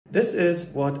This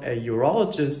is what a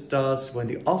urologist does when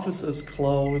the office is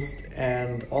closed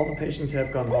and all the patients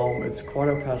have gone home. It's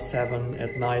 7:15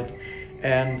 at night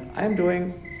and I'm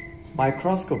doing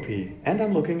microscopy and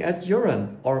I'm looking at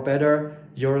urine, or better,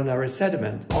 urinary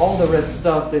sediment. All the red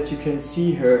stuff that you can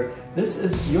see here, this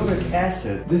is uric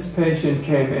acid. This patient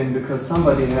came in because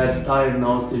somebody had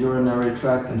diagnosed a urinary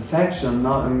tract infection.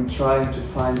 Now I'm trying to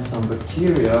find some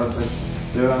bacteria, but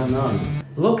there are none.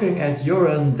 Looking at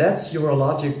urine, that's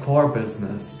urologic core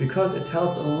business because it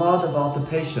tells a lot about the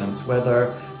patients,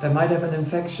 whether they might have an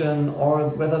infection or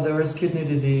whether there is kidney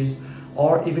disease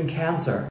or even cancer.